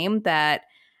mental game that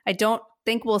I don't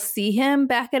think we'll see him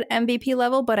back at MVP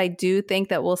level, but I do think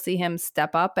that we'll see him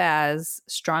step up as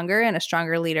stronger and a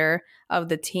stronger leader of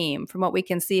the team. From what we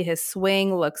can see, his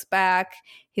swing looks back.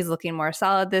 He's looking more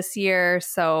solid this year.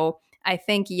 So I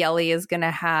think Yelly is going to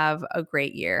have a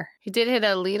great year. He did hit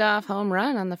a leadoff home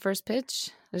run on the first pitch.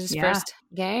 It was his first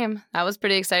game. That was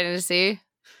pretty exciting to see.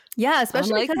 Yeah,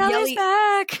 especially because Yelly's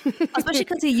back. Especially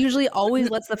because he usually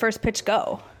always lets the first pitch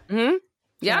go. Mm-hmm.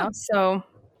 Yeah. So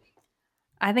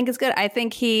I think it's good. I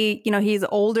think he's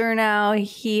older now.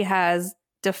 He has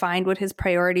defined what his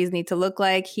priorities need to look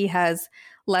like. He has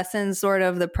lessened sort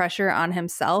of the pressure on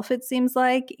himself, it seems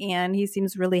like, and he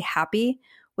seems really happy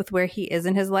with where he is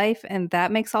in his life. And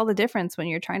that makes all the difference when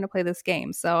you're trying to play this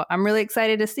game. So I'm really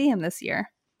excited to see him this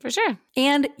year. For sure.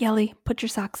 And Yelly, put your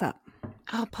socks up.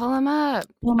 I'll pull him up.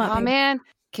 Pull him up, babe. Man.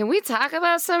 Can we talk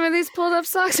about some of these pulled up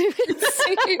socks we've been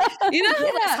seeing?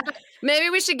 Maybe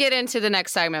we should get into the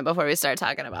next segment before we start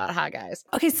talking about hot guys.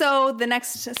 Okay, so the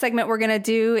next segment we're going to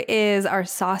do is our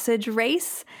sausage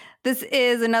race. This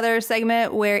is another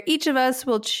segment where each of us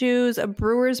will choose a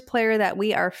Brewers player that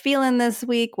we are feeling this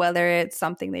week, whether it's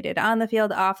something they did on the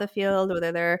field, off the field,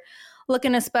 whether they're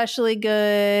looking especially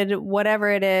good, whatever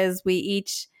it is, we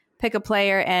each pick a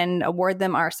player and award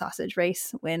them our sausage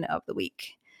race win of the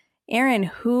week. Erin,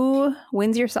 who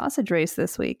wins your sausage race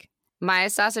this week? My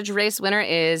sausage race winner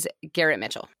is Garrett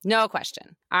Mitchell. No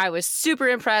question. I was super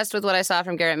impressed with what I saw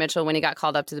from Garrett Mitchell when he got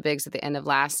called up to the bigs at the end of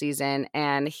last season.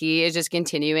 And he is just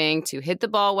continuing to hit the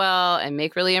ball well and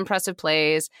make really impressive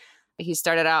plays. He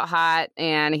started out hot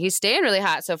and he's staying really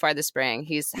hot so far this spring.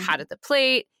 He's hot at the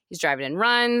plate. He's driving in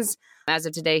runs. As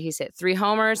of today, he's hit 3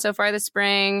 homers so far this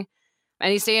spring.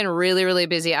 And he's staying really, really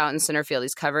busy out in center field.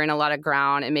 He's covering a lot of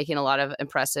ground and making a lot of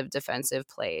impressive defensive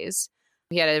plays.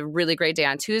 He had a really great day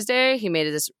on Tuesday. He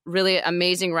made this really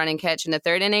amazing running catch in the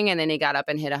 3rd inning, and then he got up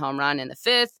and hit a home run in the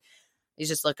 5th. He's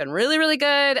just looking really, really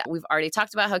good. We've already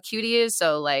talked about how cute he is.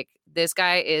 So, this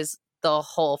guy is the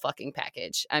whole fucking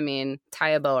package. I mean, tie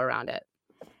a bow around it.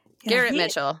 Yeah, Garrett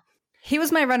Mitchell. He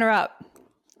was my runner-up.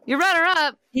 Your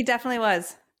runner-up? He definitely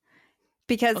was.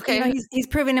 Because he's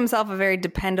proven himself a very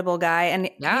dependable guy, and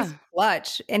he's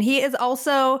clutch. And he is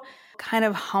also kind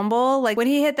of humble. Like when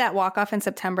he hit that walk-off in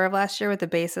September of last year with the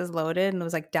bases loaded and it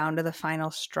was down to the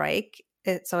final strike.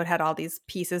 So it had all these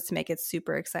pieces to make it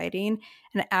super exciting.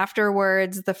 And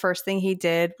afterwards, the first thing he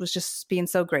did was just being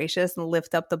so gracious and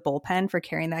lift up the bullpen for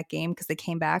carrying that game because they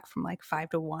came back from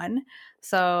 5-1.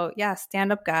 So yeah,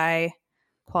 stand-up guy,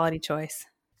 quality choice.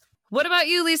 What about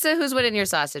you, Lisa? Who's winning your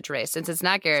sausage race? Since it's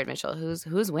not Garrett Mitchell,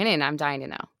 who's winning? I'm dying to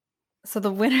know. So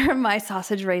the winner of my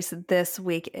sausage race this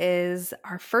week is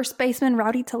our first baseman,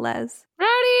 Rowdy Tellez.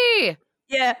 Rowdy!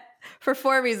 Yeah, for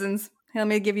 4 reasons. Let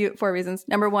me give you 4 reasons.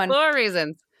 Number 1. 4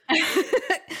 reasons.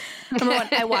 Number 1,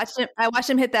 I watched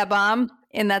him hit that bomb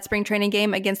in that spring training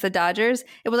game against the Dodgers.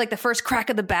 It was the first crack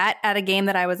of the bat at a game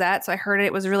that I was at, so I heard it.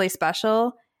 It was really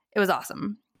special. It was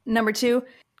awesome. Number 2,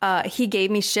 he gave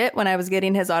me shit when I was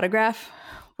getting his autograph,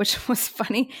 which was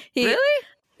funny. Really?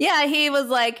 Yeah, he was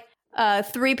like,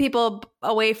 3 people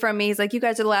away from me. He's like, you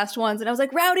guys are the last ones. And I was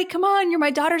like, Rowdy, come on. You're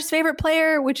my daughter's favorite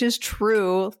player, which is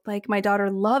true. Like, my daughter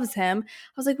loves him.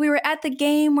 I was like, we were at the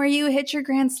game where you hit your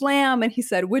grand slam. And he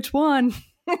said, which one?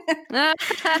 May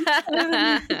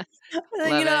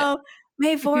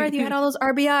 4th, you had all those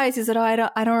RBIs. He said, oh,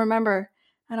 I don't remember.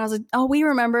 And I was like, oh, we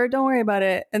remember. Don't worry about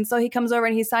it. And so he comes over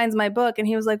and he signs my book. And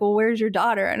he was like, well, where's your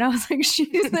daughter? And I was like,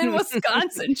 she's in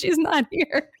Wisconsin. She's not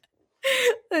here.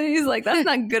 And he's like, that's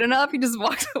not good enough. He just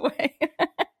walks away.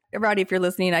 Rowdy, if you're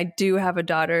listening, I do have a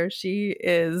daughter. She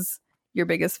is your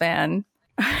biggest fan.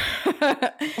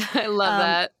 I love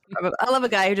that. I love a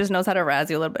guy who just knows how to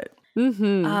razz you a little bit.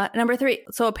 Mm-hmm. Number 3.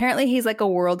 So apparently he's like a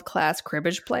world-class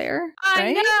cribbage player.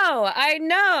 Right? I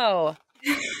know.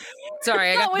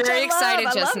 Sorry, I got very excited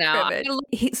just now.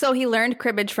 He learned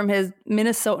cribbage from his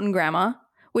Minnesotan grandma,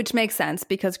 which makes sense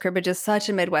because cribbage is such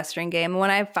a Midwestern game.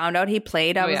 When I found out he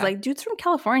played, I was like, dude's from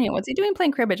California. What's he doing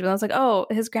playing cribbage? And I was like, oh,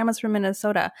 his grandma's from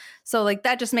Minnesota. So like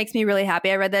that just makes me really happy.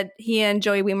 I read that he and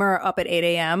Joey Weimer are up at 8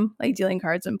 a.m. like dealing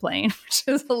cards and playing, which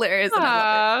is hilarious. And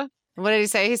I love it. What did he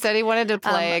say? He said he wanted to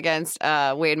play against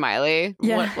Wade Miley.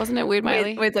 Yeah. Wasn't it Wade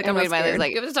Miley? Wade's like, Wade Miley's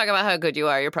like, if you talk about how good you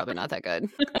are, you're probably not that good.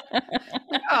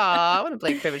 I want to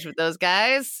play cribbage with those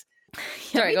guys.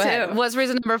 Sorry, go ahead. What's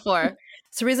reason number 4?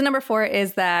 So reason number 4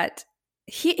 is that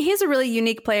he's a really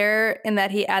unique player in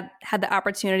that he had the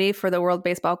opportunity for the World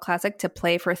Baseball Classic to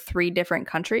play for 3 different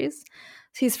countries.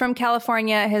 He's from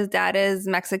California. His dad is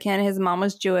Mexican. His mom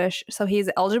was Jewish. So he's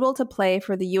eligible to play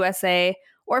for the USA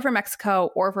or for Mexico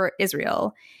or for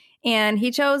Israel. And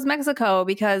he chose Mexico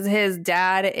because his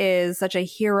dad is such a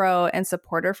hero and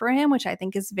supporter for him, which I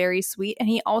think is very sweet. And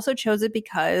he also chose it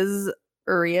because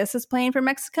Urias is playing for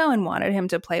Mexico and wanted him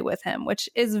to play with him, which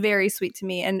is very sweet to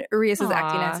me. And Urias is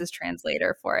acting as his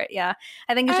translator for it. Yeah.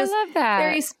 I think it's just love that.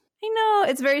 I know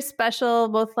it's very special,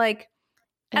 both like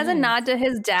as a nod to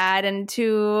his dad and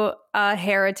to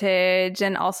heritage.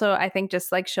 And also I think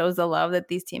just like shows the love that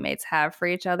these teammates have for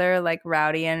each other, like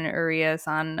Rowdy and Urias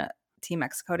on Team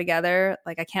Mexico together.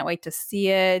 Like I can't wait to see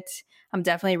it. I'm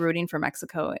definitely rooting for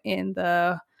Mexico in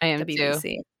the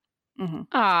WBC.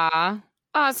 Mm-hmm.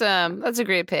 Awesome. That's a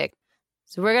great pick.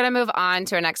 So we're going to move on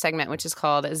to our next segment, which is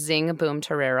called Zing Boom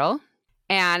Torero.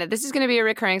 And this is going to be a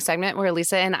recurring segment where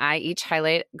Lisa and I each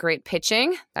highlight great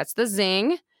pitching. That's the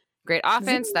zing. Great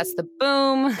offense. Zing. That's the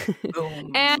boom.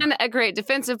 Boom. And a great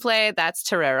defensive play. That's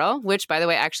torero, which, by the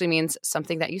way, actually means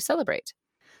something that you celebrate.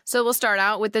 So we'll start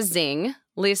out with the zing.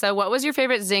 Lisa, what was your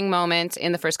favorite zing moment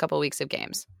in the first couple of weeks of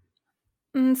games?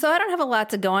 So I don't have a lot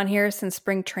to go on here since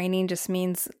spring training just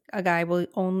means a guy will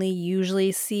only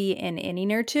usually see an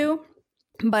inning or 2.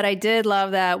 But I did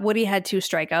love that Woody had 2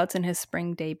 strikeouts in his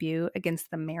spring debut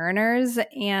against the Mariners.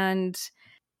 And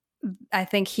I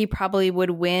think he probably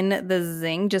would win the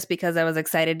zing just because I was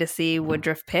excited to see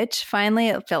Woodruff pitch. Finally,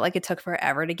 it felt like it took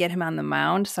forever to get him on the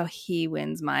mound. So he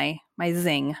wins my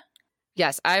zing.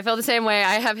 Yes, I feel the same way.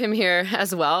 I have him here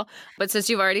as well. But since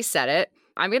you've already said it,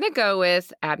 I'm going to go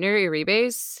with Abner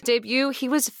Uribe's debut. He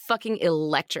was fucking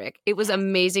electric. It was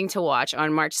amazing to watch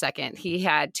on March 2nd. He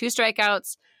had 2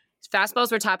 strikeouts. His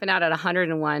fastballs were topping out at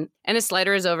 101, and his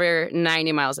slider is over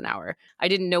 90 miles an hour. I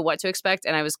didn't know what to expect,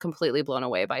 and I was completely blown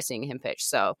away by seeing him pitch.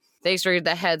 So thanks for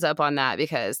the heads up on that,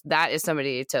 because that is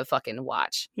somebody to fucking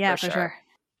watch. Yeah, for sure.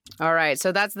 All right,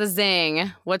 so that's the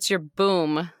zing. What's your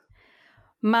boom?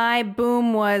 My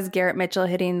boom was Garrett Mitchell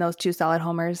hitting those 2 solid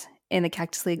homers in the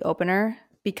Cactus League opener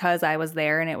because I was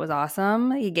there and it was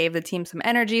awesome. He gave the team some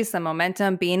energy, some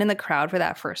momentum. Being in the crowd for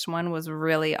that first one was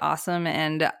really awesome,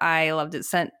 and I loved it.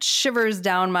 Sent shivers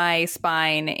down my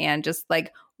spine and just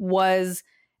like was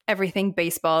everything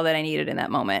baseball that I needed in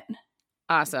that moment.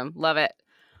 Awesome. Love it.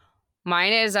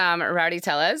 Mine is Rowdy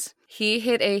Tellez. He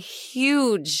hit a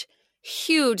huge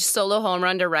solo home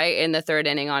run to right in the 3rd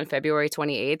inning on February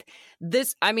 28th.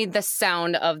 The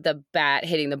sound of the bat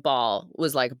hitting the ball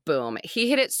was like boom.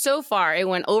 He hit it so far, it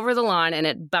went over the lawn and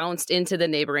it bounced into the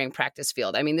neighboring practice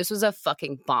field. I mean, this was a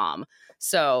fucking bomb.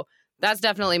 So that's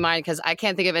definitely mine because I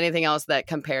can't think of anything else that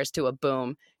compares to a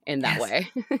boom in that way.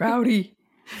 Rowdy.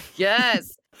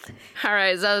 Yes. All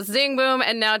right. So zing boom.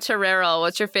 And now Torero.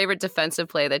 What's your favorite defensive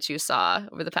play that you saw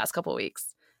over the past couple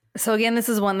weeks? So again, this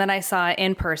is one that I saw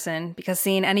in person because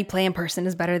seeing any play in person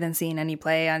is better than seeing any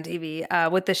play on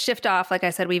TV. With the shift off, like I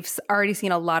said, we've already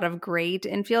seen a lot of great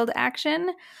infield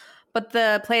action. But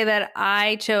the play that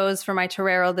I chose for my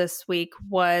Torero this week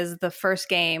was the first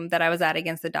game that I was at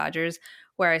against the Dodgers,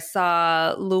 where I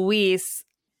saw Luis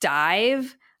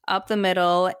dive up the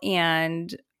middle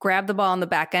and grab the ball in the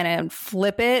back end and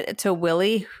flip it to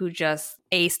Willie, who just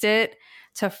aced it.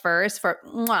 to first for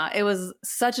mwah, it was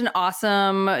such an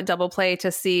awesome double play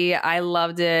to see. I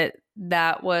loved it.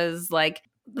 That was like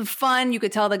fun. You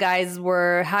could tell the guys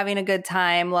were having a good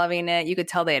time, loving it. You could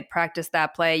tell they had practiced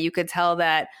that play. You could tell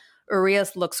that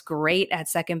Urias looks great at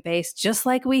second base, just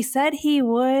like we said he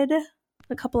would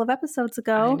a couple of episodes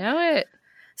ago. I know it.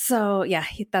 So yeah,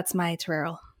 that's my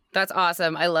Torero. That's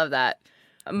awesome. I love that.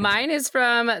 Mine is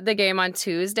from the game on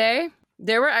Tuesday.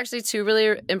 There were actually two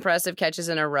really impressive catches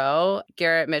in a row.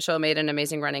 Garrett Mitchell made an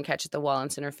amazing running catch at the wall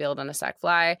in center field on a sac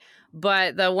fly.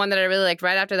 But the one that I really liked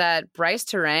right after that, Bryce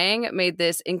Terang made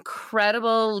this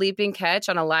incredible leaping catch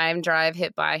on a line drive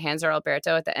hit by Hanser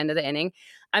Alberto at the end of the inning.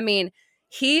 I mean,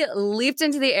 he leaped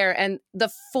into the air and the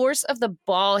force of the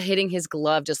ball hitting his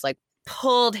glove just like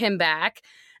pulled him back.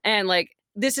 And like,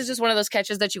 this is just one of those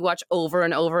catches that you watch over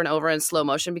and over and over in slow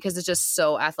motion because it's just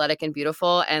so athletic and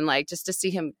beautiful. And like, just to see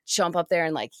him jump up there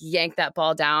and like yank that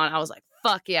ball down, I was like,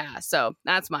 fuck yeah. So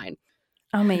that's mine.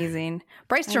 Amazing.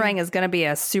 Bryce Terang is going to be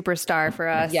a superstar for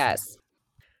us. Yes.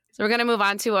 So we're going to move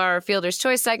on to our Fielder's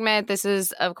Choice segment. This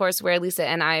is, of course, where Lisa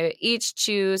and I each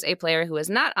choose a player who is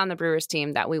not on the Brewers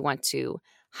team that we want to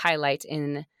highlight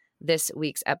in this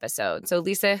week's episode. So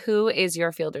Lisa, who is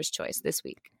your Fielder's Choice this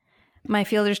week? My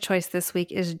Fielder's Choice this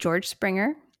week is George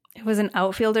Springer. He was an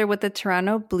outfielder with the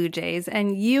Toronto Blue Jays,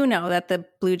 and you know that the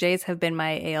Blue Jays have been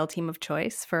my AL team of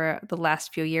choice for the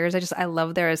last few years. I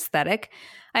love their aesthetic.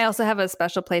 I also have a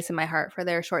special place in my heart for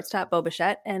their shortstop, Bo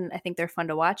Bichette, and I think they're fun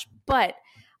to watch. But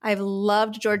I've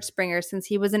loved George Springer since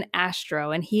he was an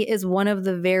Astro, and he is one of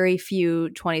the very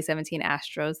few 2017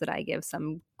 Astros that I give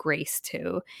some grace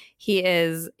to.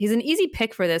 He's an easy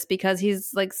pick for this because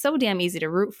he's like so damn easy to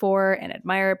root for and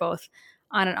admire both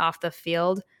on and off the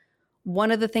field.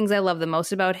 One of the things I love the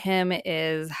most about him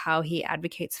is how he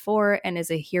advocates for and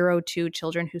is a hero to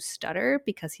children who stutter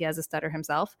because he has a stutter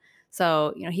himself.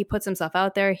 So, he puts himself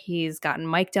out there. He's gotten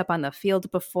mic'd up on the field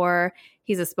before.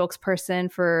 He's a spokesperson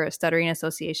for Stuttering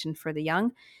Association for the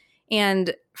Young.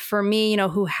 And for me,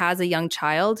 who has a young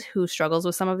child who struggles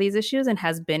with some of these issues and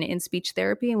has been in speech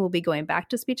therapy and will be going back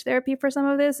to speech therapy for some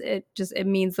of this, it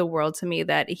means the world to me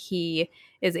that he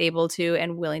is able to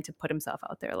and willing to put himself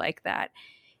out there like that.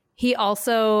 He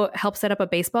also helped set up a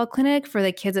baseball clinic for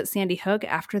the kids at Sandy Hook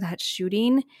after that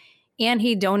shooting. And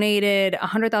he donated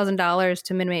 $100,000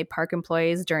 to Minute Maid Park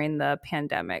employees during the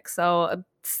pandemic. So a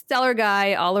stellar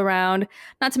guy all around,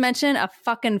 not to mention a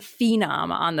fucking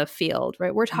phenom on the field,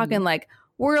 right? We're talking like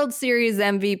World Series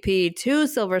MVP, 2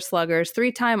 Silver Sluggers,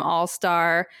 3-time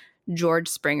All-Star, George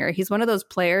Springer. He's one of those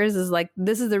players is like,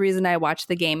 this is the reason I watch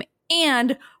the game.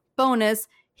 And bonus,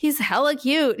 he's hella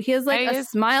cute. He has like a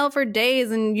smile for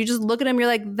days. And you just look at him, you're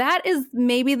like, that is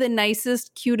maybe the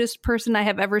nicest, cutest person I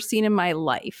have ever seen in my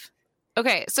life.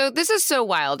 Okay, so this is so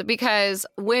wild because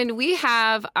when we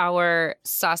have our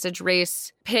sausage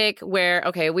race pick where,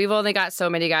 okay, we've only got so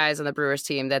many guys on the Brewers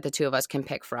team that the two of us can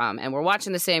pick from, and we're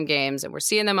watching the same games and we're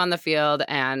seeing them on the field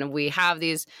and we have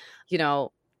these,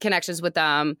 connections with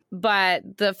them.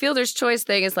 But the Fielder's Choice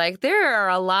thing is like, there are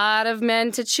a lot of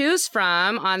men to choose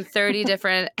from on 30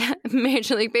 different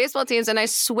Major League Baseball teams. And I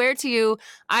swear to you,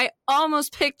 I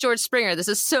almost picked George Springer. This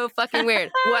is so fucking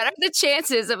weird. What are the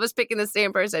chances of us picking the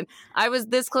same person? I was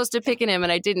this close to picking him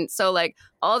and I didn't. So like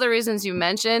all the reasons you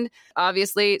mentioned,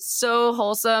 obviously so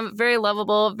wholesome, very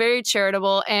lovable, very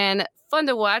charitable and fun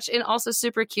to watch and also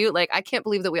super cute. Like I can't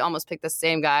believe that we almost picked the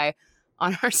same guy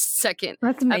on our second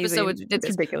episode, which did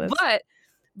this. Ridiculous.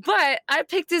 But I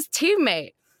picked his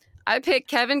teammate. I picked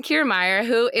Kevin Kiermaier,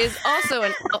 who is also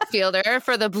an outfielder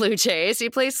for the Blue Jays. He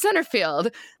plays center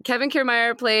field. Kevin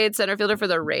Kiermaier played center fielder for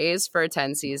the Rays for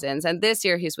 10 seasons, and this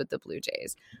year he's with the Blue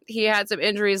Jays. He had some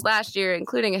injuries last year,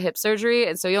 including a hip surgery,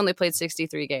 and so he only played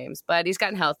 63 games, but he's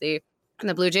gotten healthy, and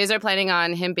the Blue Jays are planning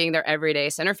on him being their everyday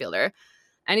center fielder.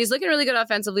 And he's looking really good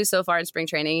offensively so far in spring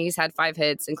training. He's had 5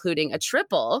 hits, including a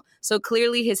triple. So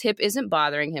clearly his hip isn't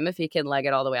bothering him if he can leg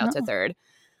it all the way out to third.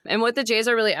 And what the Jays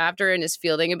are really after in his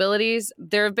fielding abilities,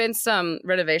 there have been some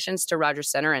renovations to Rogers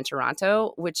Center in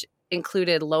Toronto, which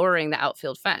included lowering the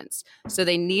outfield fence. So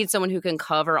they need someone who can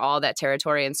cover all that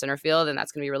territory in center field, and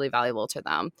that's going to be really valuable to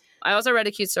them. I also read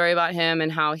a cute story about him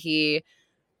and how he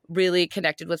really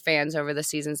connected with fans over the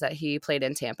seasons that he played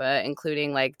in Tampa,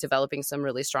 including like developing some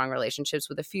really strong relationships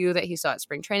with a few that he saw at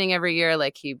spring training every year.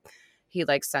 Like he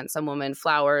like sent some woman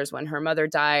flowers when her mother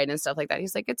died and stuff like that.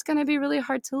 He's like, it's going to be really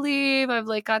hard to leave. I've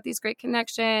like got these great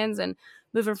connections and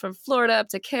moving from Florida up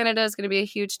to Canada is going to be a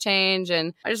huge change.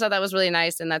 And I just thought that was really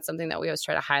nice. And that's something that we always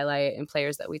try to highlight in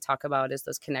players that we talk about is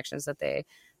those connections that they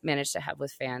manage to have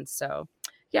with fans. So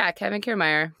yeah, Kevin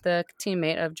Kiermaier, the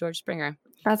teammate of George Springer.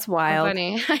 That's So wild.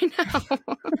 funny. I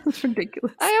know. That's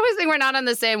ridiculous. I always think we're not on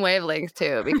the same wavelength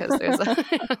too, because there's I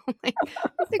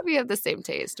think we have the same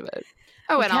taste, but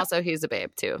and also he's a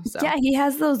babe too. So yeah, he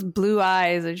has those blue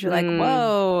eyes and you're like,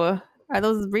 whoa, are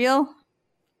those real?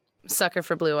 Sucker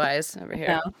for blue eyes over here.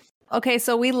 No. Okay,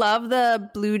 so we love the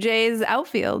Blue Jays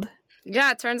outfield.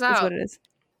 Yeah, it turns out. That's what it is.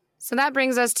 So that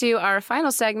brings us to our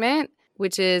final segment,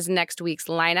 which is next week's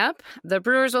lineup. The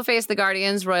Brewers will face the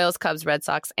Guardians, Royals, Cubs, Red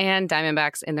Sox, and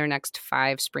Diamondbacks in their next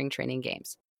 5 spring training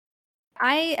games.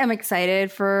 I am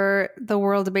excited for the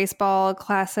World Baseball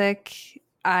Classic.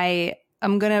 I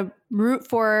am going to root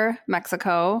for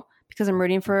Mexico because I'm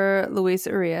rooting for Luis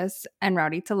Urias and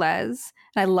Rowdy Tellez.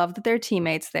 And I love that they're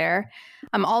teammates there.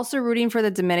 I'm also rooting for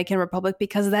the Dominican Republic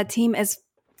because that team is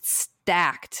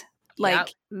stacked.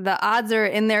 Like, the odds are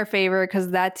in their favor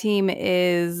because that team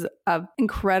is an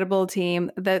incredible team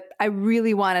that I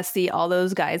really want to see all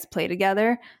those guys play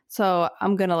together. So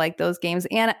I'm going to like those games.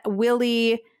 And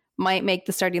Willie might make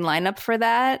the starting lineup for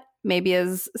that, maybe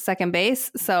as second base.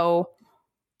 So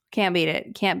can't beat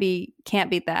it. Can't beat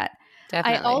that.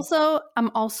 Definitely.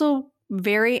 I'm also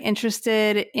very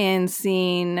interested in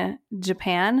seeing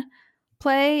Japan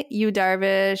play. Yu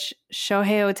Darvish,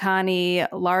 Shohei Ohtani,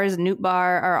 Lars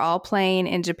Nootbaar are all playing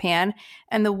in Japan.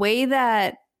 And the way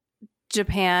that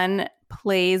Japan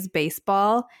plays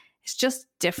baseball is just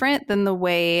different than the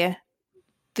way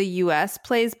the US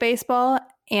plays baseball.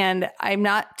 And I'm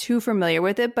not too familiar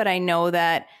with it, but I know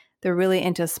that they're really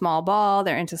into small ball.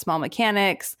 They're into small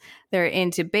mechanics. They're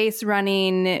into base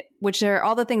running, which are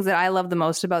all the things that I love the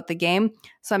most about the game.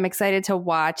 So I'm excited to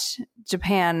watch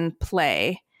Japan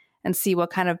play and see what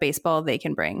kind of baseball they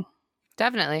can bring.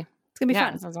 Definitely. It's going to be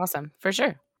fun. That's awesome. For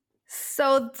sure.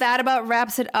 So that about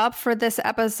wraps it up for this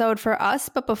episode for us.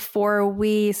 But before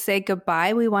we say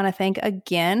goodbye, we want to thank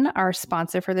again our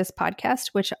sponsor for this podcast,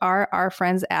 which are our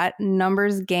friends at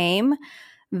Numbers Game.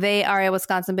 They are a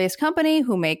Wisconsin-based company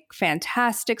who make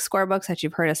fantastic scorebooks that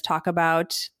you've heard us talk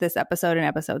about this episode and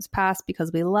episodes past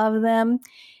because we love them.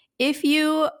 If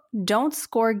you don't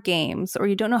score games or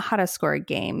you don't know how to score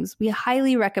games, we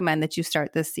highly recommend that you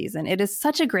start this season. It is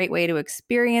such a great way to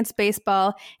experience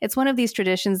baseball. It's one of these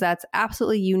traditions that's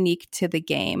absolutely unique to the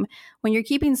game. When you're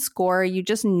keeping score, you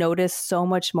just notice so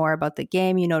much more about the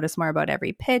game. You notice more about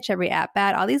every pitch, every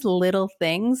at-bat, all these little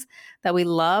things that we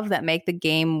love that make the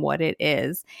game what it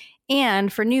is.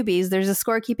 And for newbies, there's a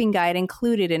scorekeeping guide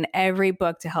included in every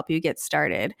book to help you get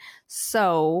started.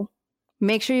 So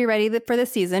make sure you're ready for the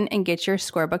season and get your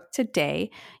scorebook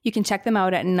today. You can check them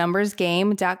out at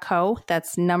numbersgame.co.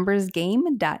 That's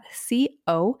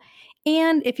numbersgame.co.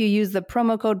 And if you use the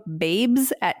promo code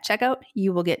BABES at checkout,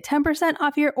 you will get 10%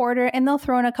 off your order, and they'll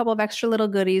throw in a couple of extra little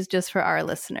goodies just for our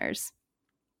listeners.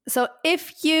 So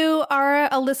if you are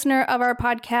a listener of our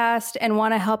podcast and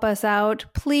want to help us out,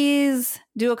 please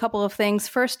do a couple of things.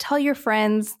 First, tell your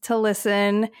friends to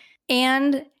listen,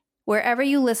 and wherever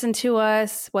you listen to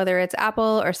us, whether it's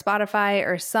Apple or Spotify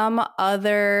or some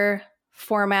other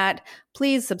format,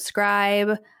 please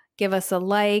subscribe, give us a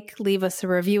like, leave us a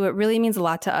review. It really means a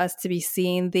lot to us to be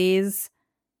seeing these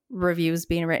reviews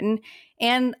being written.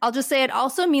 And I'll just say it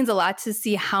also means a lot to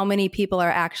see how many people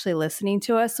are actually listening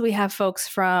to us. So we have folks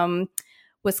from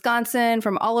Wisconsin,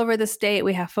 from all over the state.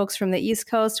 We have folks from the East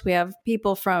Coast. We have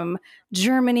people from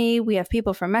Germany. We have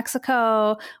people from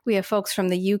Mexico. We have folks from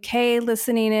the UK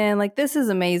listening in. Like, this is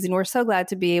amazing. We're so glad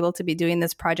to be able to be doing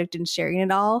this project and sharing it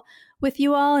all with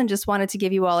you all, and just wanted to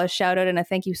give you all a shout out and a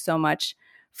thank you so much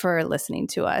for listening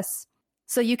to us.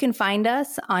 So you can find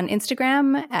us on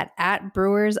Instagram at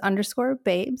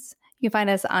 @Brewers_babes. You can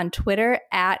find us on Twitter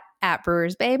at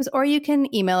 @BrewersBabes, or you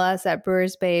can email us at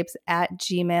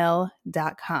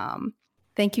brewersbabes@gmail.com.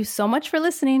 Thank you so much for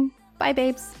listening. Bye,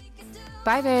 babes.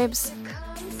 Bye, babes.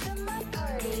 Come to my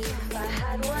party if I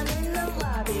had one